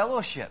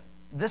 fellowship,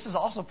 this is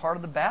also part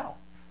of the battle.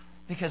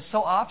 Because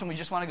so often we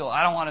just want to go,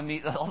 I don't want to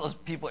meet all those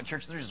people at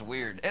church. They're just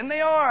weird. And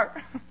they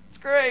are. It's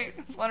great.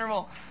 It's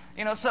wonderful.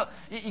 So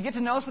you get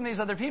to know some of these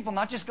other people,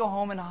 not just go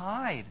home and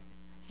hide.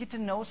 You get to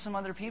know some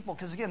other people.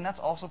 Because, again, that's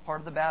also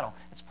part of the battle.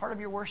 It's part of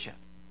your worship.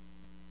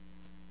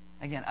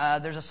 Again,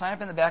 there's a sign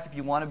up in the back if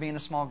you want to be in a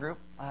small group.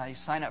 You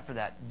sign up for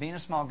that. Be in a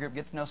small group,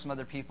 get to know some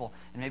other people,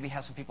 and maybe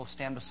have some people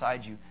stand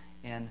beside you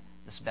in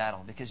this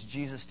battle. Because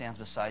Jesus stands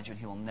beside you and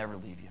He will never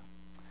leave you.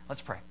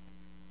 Let's pray.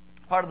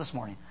 Part of this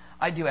morning,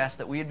 I do ask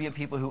that we would be a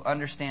people who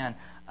understand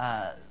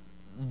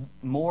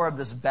more of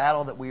this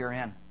battle that we are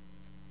in.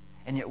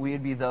 And yet we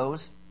would be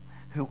those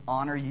who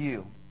honor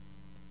you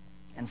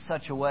in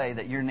such a way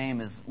that your name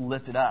is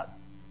lifted up.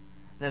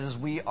 That as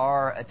we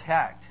are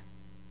attacked,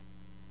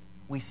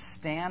 we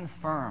stand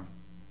firm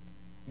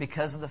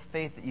because of the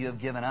faith that you have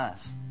given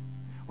us.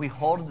 We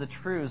hold to the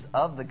truths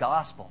of the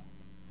gospel.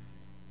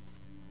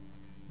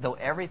 Though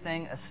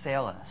everything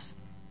assail us,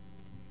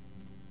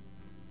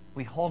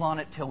 we hold on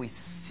it till we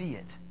see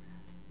it,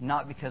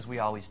 not because we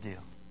always do.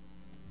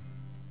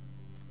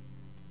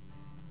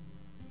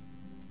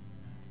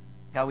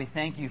 God, we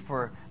thank you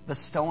for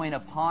bestowing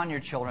upon your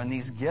children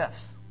these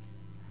gifts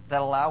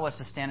that allow us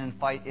to stand and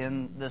fight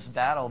in this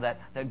battle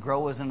that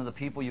grow us into the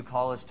people you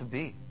call us to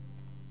be.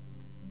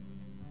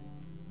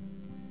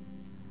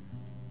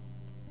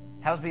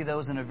 Help us be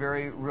those in a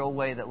very real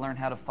way that learn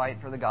how to fight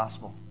for the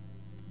gospel.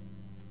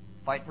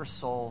 Fight for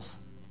souls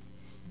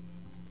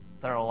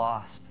that are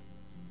lost.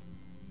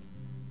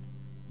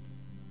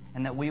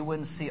 And that we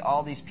wouldn't see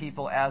all these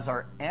people as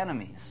our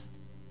enemies,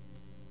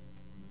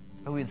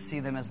 but we'd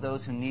see them as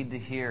those who need to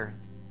hear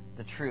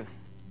the truth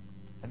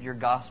of your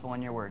gospel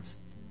and your words.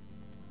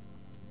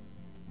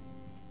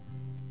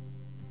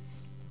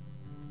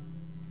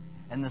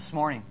 And this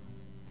morning,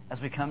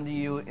 as we come to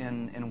you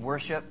in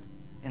worship,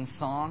 in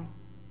song,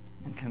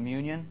 in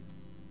communion,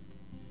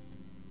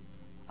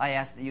 I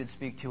ask that you would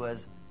speak to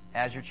us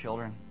as your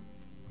children,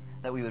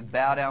 that we would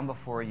bow down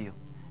before you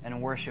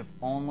and worship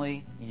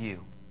only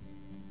you.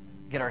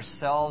 Get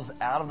ourselves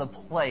out of the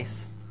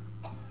place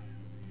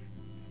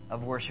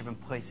of worship and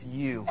place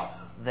you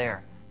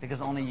there,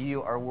 because only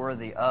you are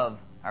worthy of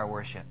our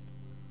worship.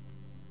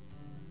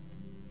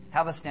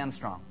 Have us stand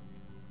strong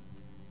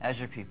as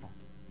your people.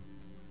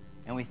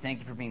 And we thank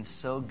you for being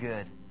so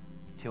good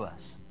to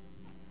us.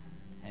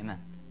 Amen.